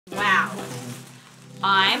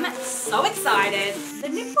I'm so excited. The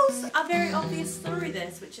nipples are very obvious through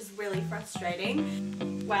this, which is really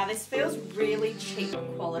frustrating. Wow, this feels really cheap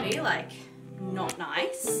quality, like not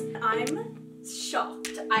nice. I'm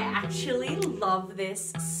shocked. I actually love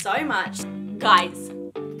this so much. Guys,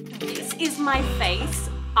 this is my face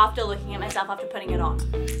after looking at myself after putting it on.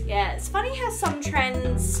 Yeah, it's funny how some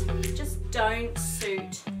trends just don't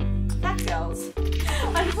suit fat girls.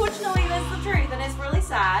 Unfortunately, that's the truth and it's really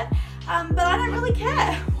sad. But I don't really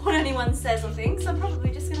care what anyone says or thinks. I'm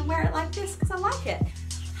probably just gonna wear it like this because I like it.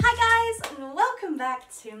 Hi guys, and welcome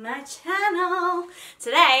back to my channel.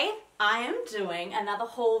 Today, I am doing another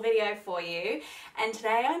haul video for you. And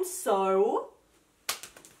today I'm so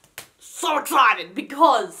excited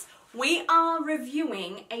because we are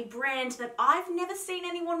reviewing a brand that I've never seen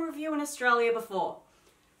anyone review in Australia before.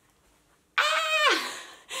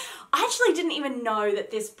 I actually didn't even know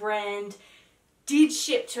that this brand did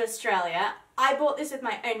ship to Australia. I bought this with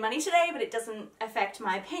my own money today, but it doesn't affect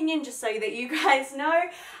my opinion, just so that you guys know.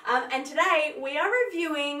 And today we are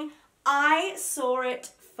reviewing I Saw It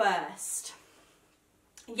First.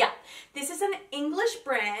 Yeah, this is an English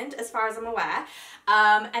brand as far as I'm aware,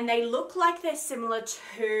 and they look like they're similar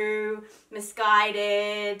to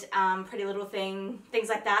Misguided, Pretty Little Thing, things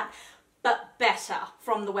like that, but better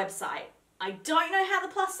from the website. I don't know how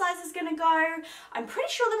the plus size is going to go. I'm pretty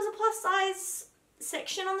sure there was a plus size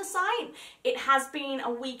section on the site. It has been a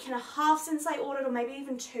week and a half since I ordered, or maybe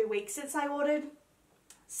even 2 weeks since I ordered.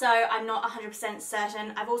 So I'm not 100%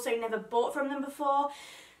 certain. I've also never bought from them before.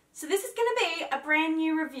 So this is going to be a brand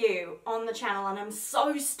new review on the channel, and I'm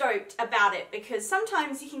so stoked about it because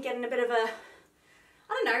sometimes you can get in a bit of a,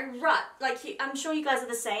 I don't know, rut. Like, I'm sure you guys are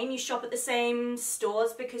the same. You shop at the same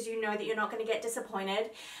stores because you know that you're not going to get disappointed,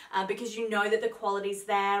 because you know that the quality's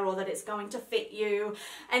there or that it's going to fit you.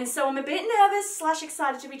 And so I'm a bit nervous /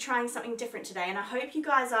 excited to be trying something different today, and I hope you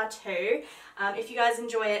guys are too. If you guys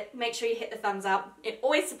enjoy it, make sure you hit the thumbs up. It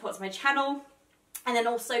always supports my channel. And then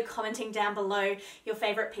also commenting down below your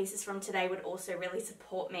favourite pieces from today would also really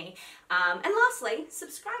support me. And lastly,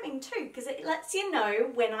 subscribing too, because it lets you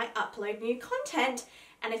know when I upload new content.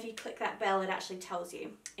 And if you click that bell, it actually tells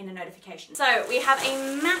you in a notification. So we have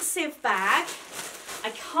a massive bag.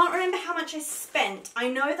 I can't remember how much I spent. I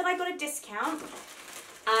know that I got a discount.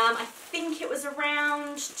 I think it was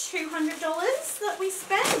around $200 that we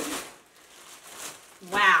spent.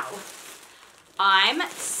 Wow. I'm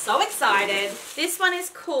so excited. This one is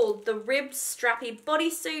called the Ribbed Strappy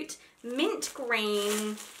Bodysuit Mint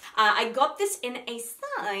Green. I got this in a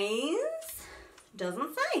size,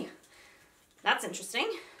 doesn't say. That's interesting.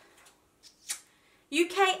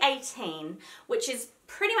 UK 18, which is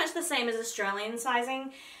pretty much the same as Australian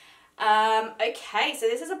sizing. Okay, so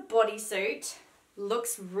this is a bodysuit.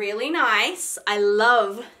 Looks really nice. I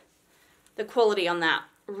love the quality on that.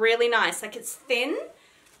 Really nice. Like, it's thin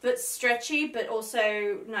but stretchy, but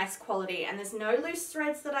also nice quality. And there's no loose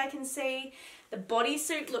threads that I can see. The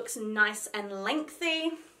bodysuit looks nice and lengthy.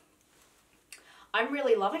 I'm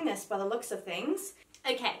really loving this by the looks of things.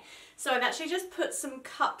 Okay, so I've actually just put some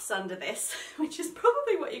cups under this, which is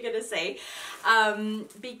probably what you're gonna see,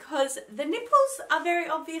 because the nipples are very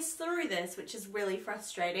obvious through this, which is really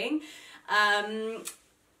frustrating. I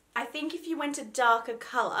think if you went a darker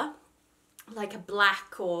color, like a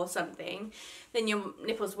black or something, then your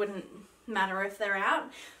nipples wouldn't matter if they're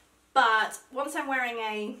out. But once I'm wearing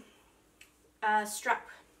a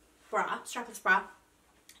strapless bra,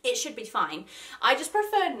 it should be fine. I just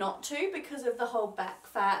prefer not to because of the whole back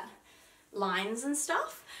fat lines and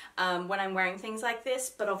stuff when I'm wearing things like this,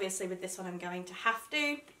 but obviously with this one I'm going to have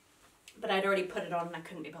to. But I'd already put it on and I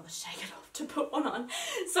couldn't be bothered to take it off to put one on.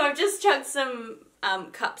 So I've just chucked some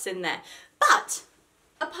cups in there. But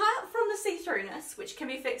apart from the see-throughness, which can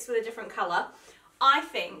be fixed with a different colour, I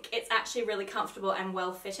think it's actually really comfortable and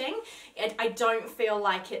well-fitting. I don't feel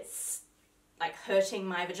like it's like hurting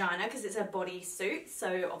my vagina because it's a bodysuit,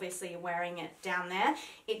 so obviously you're wearing it down there.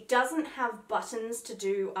 It doesn't have buttons to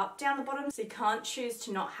do up down the bottom, so you can't choose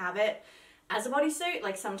to not have it as a bodysuit.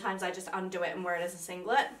 Like, sometimes I just undo it and wear it as a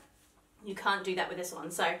singlet. You can't do that with this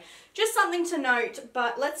one, so just something to note.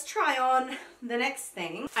 But let's try on the next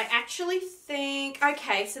thing. I actually think,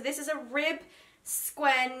 okay, so this is a rib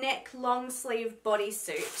square neck long sleeve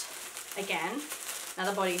bodysuit. Again,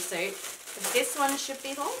 another bodysuit. But this one should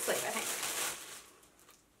be long sleeve, I think.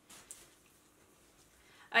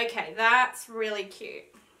 Okay, that's really cute.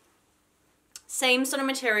 Same sort of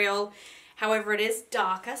material, however it is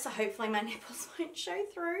darker, so hopefully my nipples won't show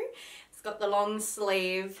through. It's got the long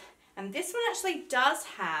sleeve. And this one actually does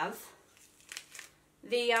have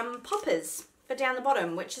the poppers for down the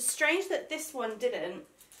bottom, which is strange that this one didn't.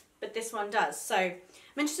 but this one does. So I'm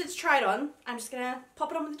interested to try it on. I'm just gonna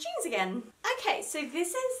pop it on with the jeans again. Okay, so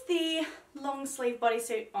this is the long sleeve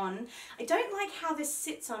bodysuit on. I don't like how this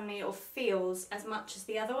sits on me or feels as much as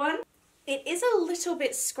the other one. It is a little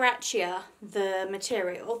bit scratchier, the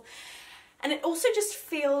material, and it also just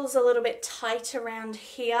feels a little bit tight around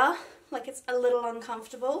here, like it's a little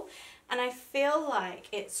uncomfortable, and I feel like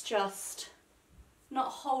it's just not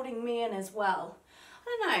holding me in as well. I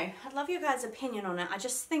don't know, I'd love your guys' opinion on it. I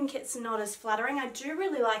just think it's not as flattering. I do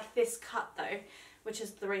really like this cut though, which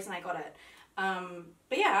is the reason I got it.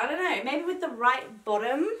 But yeah, I don't know, maybe with the right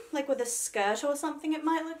bottom, like with a skirt or something, it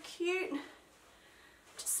might look cute.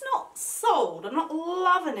 Just not sold. I'm not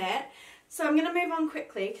loving it. So I'm going to move on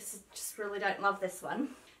quickly because I just really don't love this one.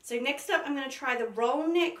 So next up I'm going to try the roll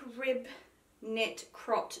neck rib knit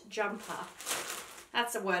cropped jumper.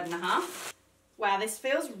 That's a word and a half. Wow, this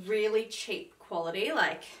feels really cheap quality,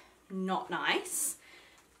 like not nice.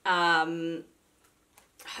 Hopefully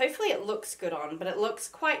it looks good on, but it looks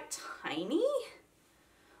quite tiny.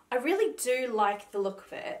 I really do like the look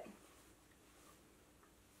of it.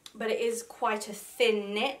 But it is quite a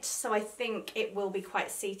thin knit, so I think it will be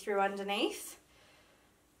quite see-through underneath,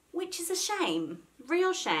 which is a shame,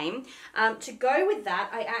 real shame. To go with that,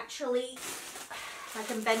 I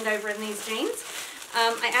can bend over in these jeans.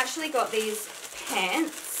 I actually got these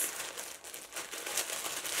pants,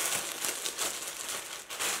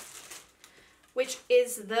 which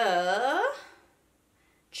is the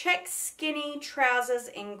check skinny trousers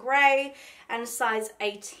in grey and size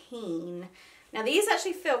 18. Now these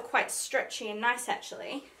actually feel quite stretchy and nice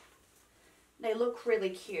actually. They look really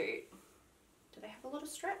cute. Do they have a lot of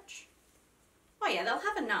stretch? Oh yeah, they'll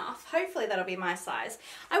have enough. Hopefully that'll be my size.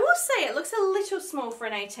 I will say it looks a little small for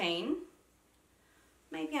an 18.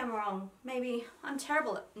 Maybe I'm wrong. Maybe I'm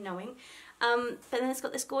terrible at knowing. But then it's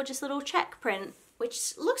got this gorgeous little check print,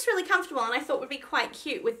 which looks really comfortable and I thought would be quite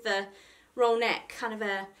cute with the roll neck, kind of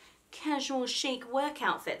a casual chic work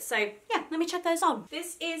outfit. So yeah, let me check those on.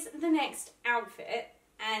 This is the next outfit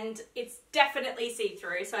and it's definitely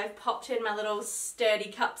see-through, so I've popped in my little sturdy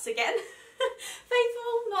cups again.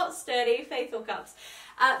 Faithful, not sturdy, faithful cups.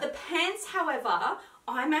 The pants, however,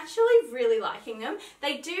 I'm actually really liking them.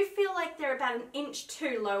 They do feel like they're about an inch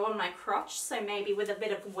too low on my crotch, so maybe with a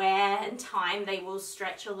bit of wear and time they will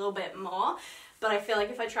stretch a little bit more, but I feel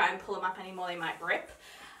like if I try and pull them up anymore they might rip.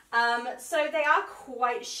 So they are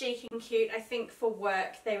quite chic and cute. I think for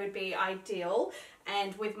work they would be ideal,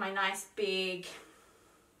 and with my nice big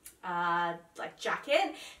like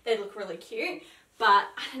jacket they'd look really cute, but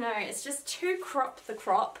I don't know, it's just too crop the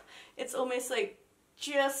crop. It's almost like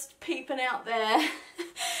just peeping out there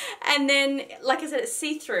and then like I said, it's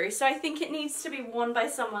see-through, so I think it needs to be worn by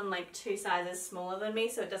someone like 2 sizes smaller than me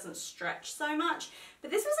so it doesn't stretch so much.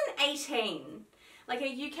 But this was an 18. Like a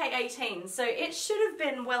UK 18, so it should have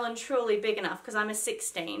been well and truly big enough because I'm a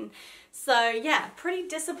 16. So yeah, pretty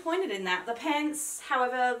disappointed in that. The pants,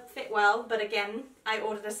 however, fit well, but again, I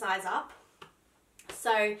ordered a size up.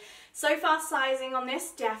 So far sizing on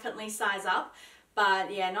this, definitely size up.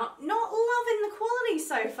 But yeah, not loving the quality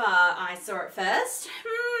so far, I saw it first.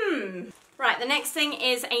 Right, the next thing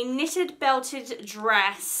is a knitted belted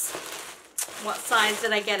dress. What size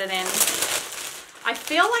did I get it in? I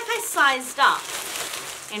feel like I sized up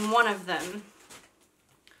in one of them.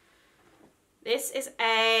 This is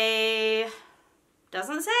a,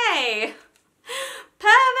 doesn't say.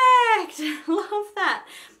 Perfect, love that.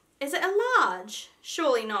 Is it a large?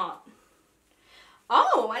 Surely not.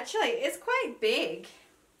 Oh, actually, it's quite big.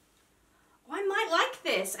 Oh, I might like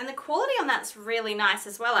this, and the quality on that's really nice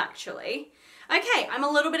as well, actually. Okay, I'm a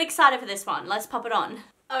little bit excited for this one. Let's pop it on.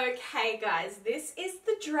 Okay, guys, this is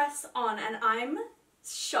the dress on, and I'm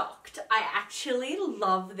shocked. I actually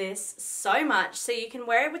love this so much. So you can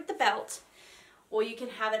wear it with the belt, or you can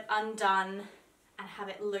have it undone and have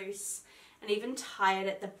it loose, and even tie it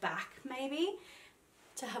at the back maybe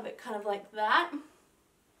to have it kind of like that.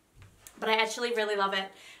 But I actually really love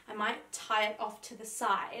it. I might tie it off to the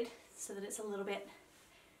side so that it's a little bit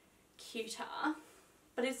cuter.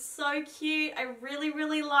 But it's so cute. I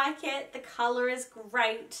really like it. The color is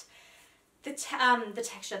great. The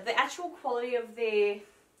texture, the actual quality of the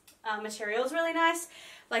material is really nice.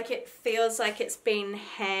 Like it feels like it's been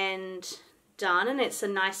hand done and it's a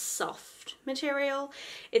nice soft material.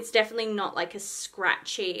 It's definitely not like a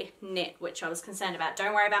scratchy knit, which I was concerned about.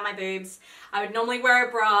 Don't worry about my boobs. I would normally wear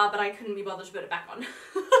a bra, but I couldn't be bothered to put it back on.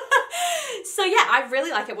 So yeah, I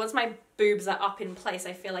really like it. Once my boobs are up in place,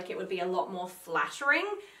 I feel like it would be a lot more flattering,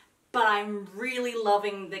 but I'm really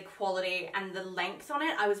loving the quality and the length on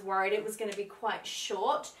it. I was worried it was going to be quite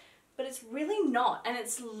short, but but it's really not, and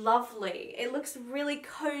it's lovely. It looks really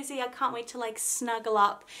cozy. I can't wait to like snuggle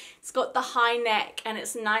up. It's got the high neck and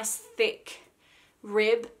it's nice thick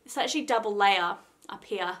rib. It's actually double layer up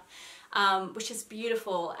here, which is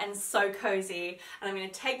beautiful and so cozy. And I'm going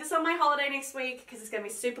to take this on my holiday next week because it's going to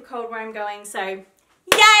be super cold where I'm going, so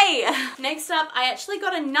yay! Next up, I actually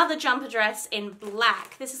got another jumper dress in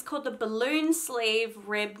black. This is called the balloon sleeve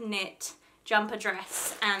rib knit jumper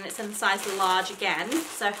dress, and it's in size large again.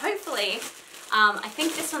 So hopefully, I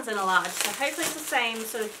think this one's in a large, so hopefully it's the same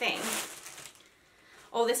sort of thing.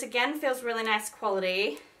 Oh, this again feels really nice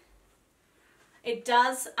quality. It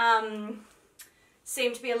does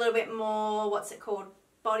seem to be a little bit more, what's it called,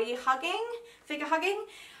 body hugging, figure hugging.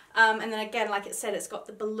 And then again, like it said, it's got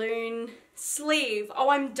the balloon sleeve. Oh,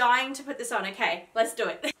 I'm dying to put this on. Okay, let's do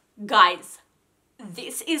it. Guys,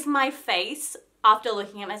 this is my face after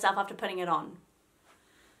looking at myself after putting it on.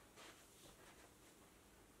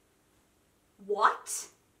 What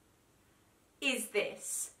is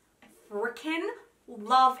this? I freaking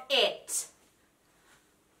love it.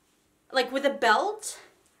 Like with a belt.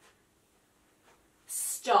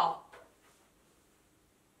 Stop.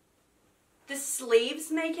 The sleeves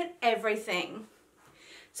make it everything.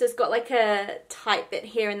 So it's got like a tight bit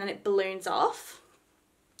here and then it balloons off.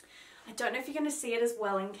 I don't know if you're going to see it as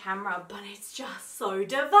well in camera, but it's just so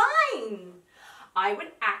divine. I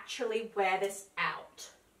would actually wear this out.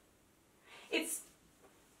 It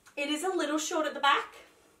is a little short at the back,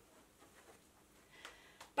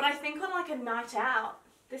 but I think on like a night out,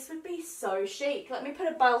 this would be so chic. Let me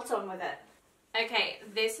put a belt on with it. Okay,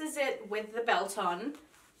 this is it with the belt on.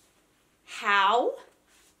 How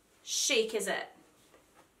chic is it?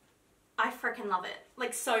 I freaking love it,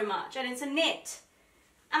 like so much. And it's a knit.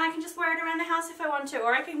 And I can just wear it around the house if I want to,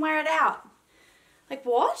 or I can wear it out. Like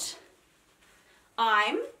what?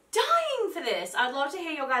 I'm dying for this. I'd love to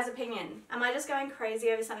hear your guys' opinion. Am I just going crazy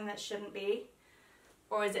over something that shouldn't be?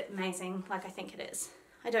 Or is it amazing like I think it is?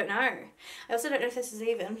 I don't know. I also don't know if this is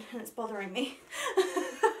even, and it's bothering me.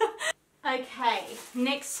 Okay,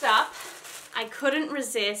 next up, I couldn't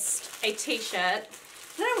resist a t-shirt.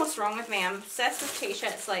 I don't know what's wrong with me. I'm obsessed with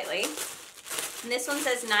t-shirts lately. And this one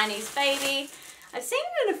says 90s baby. I've seen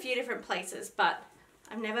it in a few different places, but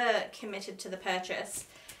I've never committed to the purchase.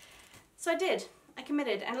 So I did. I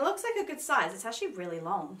committed, and it looks like a good size. It's actually really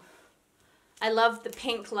long. I love the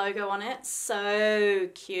pink logo on it. So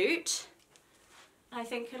cute. I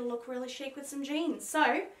think it'll look really chic with some jeans.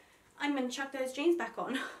 So I'm going to chuck those jeans back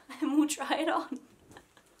on and we'll try it on.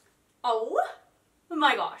 Oh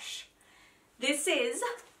my gosh. This is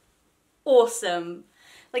awesome.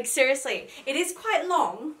 Like seriously, it is quite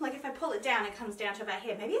long. Like if I pull it down, it comes down to about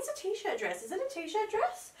here. Maybe it's a t-shirt dress. Is it a t-shirt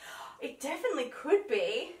dress? It definitely could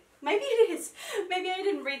be. Maybe it is. Maybe I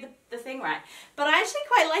didn't read the thing right. But I actually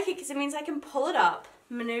quite like it because it means I can pull it up,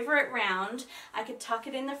 maneuver it round. I could tuck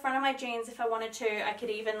it in the front of my jeans if I wanted to. I could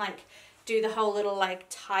even like do the whole little like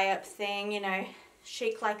tie-up thing, you know,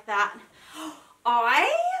 chic like that.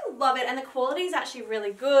 I love it, and the quality is actually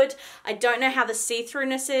really good. I don't know how the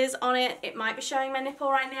see-throughness is on it. It might be showing my nipple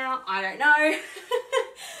right now. I don't know.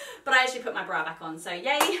 But I actually put my bra back on, so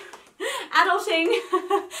yay, adulting.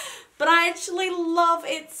 But I actually love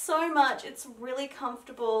it so much. It's really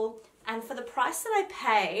comfortable, and for the price that I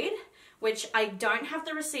paid, which I don't have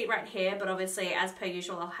the receipt right here, but obviously as per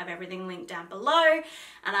usual, I'll have everything linked down below,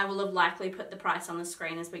 and I will have likely put the price on the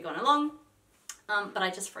screen as we go along. But I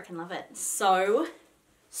just freaking love it. So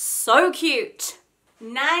cute.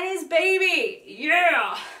 90s baby,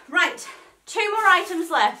 yeah. Right, 2 more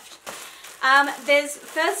items left. This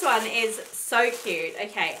first one is so cute.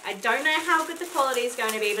 Okay, I don't know how good the quality is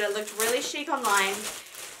going to be, but it looked really chic online.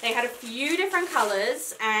 They had a few different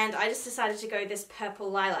colors, and I just decided to go this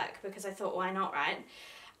purple lilac because I thought, why not, right?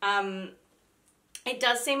 It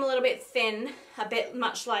does seem a little bit thin, a bit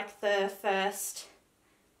much like the first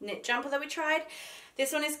knit jumper that we tried.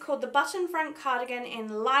 This one is called the button front cardigan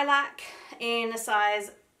in lilac in a size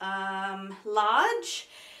large.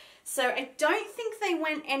 So I don't think they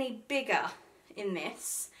went any bigger in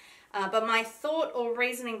this, but my thought or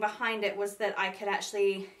reasoning behind it was that I could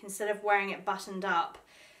actually, instead of wearing it buttoned up,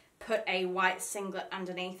 put a white singlet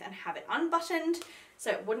underneath and have it unbuttoned, so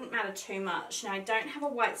it wouldn't matter too much. Now I don't have a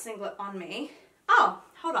white singlet on me. Oh,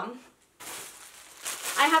 hold on.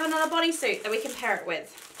 I have another bodysuit that we can pair it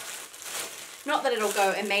with. Not that it'll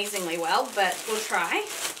go amazingly well, but we'll try.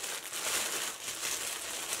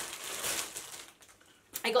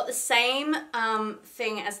 I got the same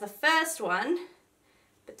thing as the first one,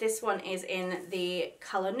 but this one is in the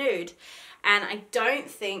colour nude. And I don't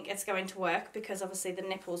think it's going to work because obviously the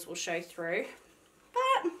nipples will show through.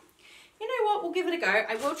 But you know what, we'll give it a go.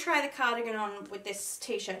 I will try the cardigan on with this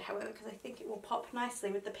t-shirt, however, because I think it will pop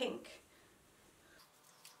nicely with the pink.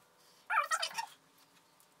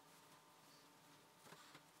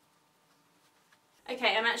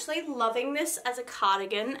 Okay, I'm actually loving this as a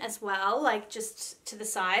cardigan as well, like just to the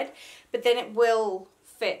side, but then it will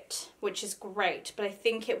fit, which is great, but I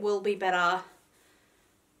think it will be better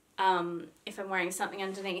if I'm wearing something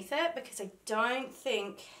underneath it, because I don't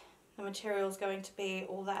think the material is going to be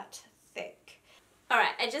all that thick.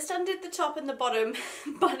 Alright, I just undid the top and the bottom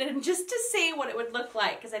button just to see what it would look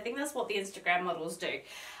like, because I think that's what the Instagram models do.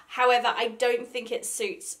 However, I don't think it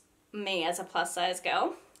suits me as a plus size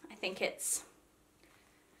girl. I think it's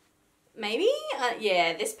maybe,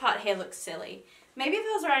 yeah, this part here looks silly. Maybe if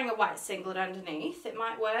I was wearing a white singlet underneath, it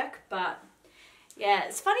might work, but yeah,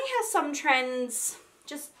 it's funny how some trends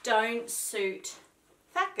just don't suit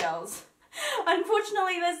fat girls.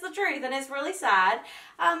 Unfortunately, that's the truth, and it's really sad,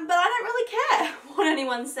 but I don't really care what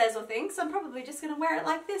anyone says or thinks. I'm probably just going to wear it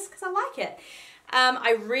like this because I like it.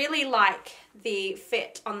 I really like the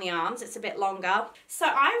fit on the arms. It's a bit longer. So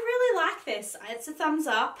I really like this. It's a thumbs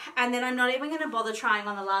up, and then I'm not even going to bother trying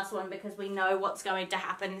on the last one because we know what's going to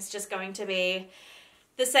happen. It's just going to be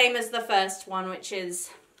the same as the first one, which is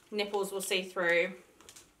nipples will see through.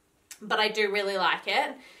 But I do really like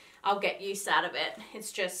it. I'll get use out of it.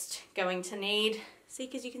 It's just going to need, see,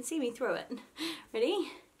 because you can see me through it.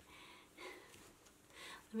 Ready?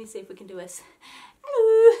 Let me see if we can do this.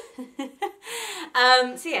 Hello.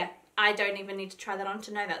 So yeah, I don't even need to try that on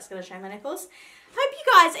to know that's going to show my nipples. Hope you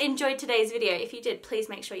guys enjoyed today's video. If you did, please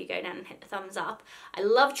make sure you go down and hit the thumbs up. I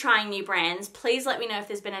love trying new brands. Please let me know if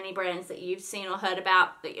there's been any brands that you've seen or heard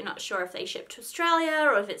about that you're not sure if they ship to Australia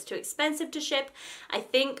or if it's too expensive to ship. I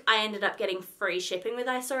think I ended up getting free shipping with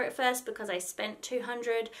Isaw at first because I spent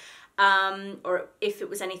 $200. Or if it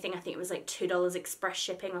was anything, I think it was like $2 express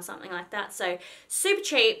shipping or something like that. So super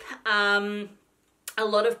cheap. A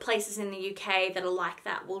lot of places in the UK that are like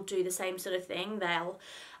that will do the same sort of thing. They'll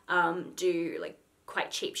do like quite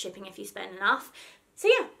cheap shipping if you spend enough. So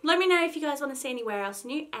yeah, let me know if you guys want to see anywhere else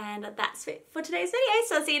new, and that's it for today's video.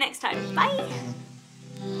 So I'll see you next time.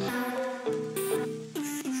 Bye!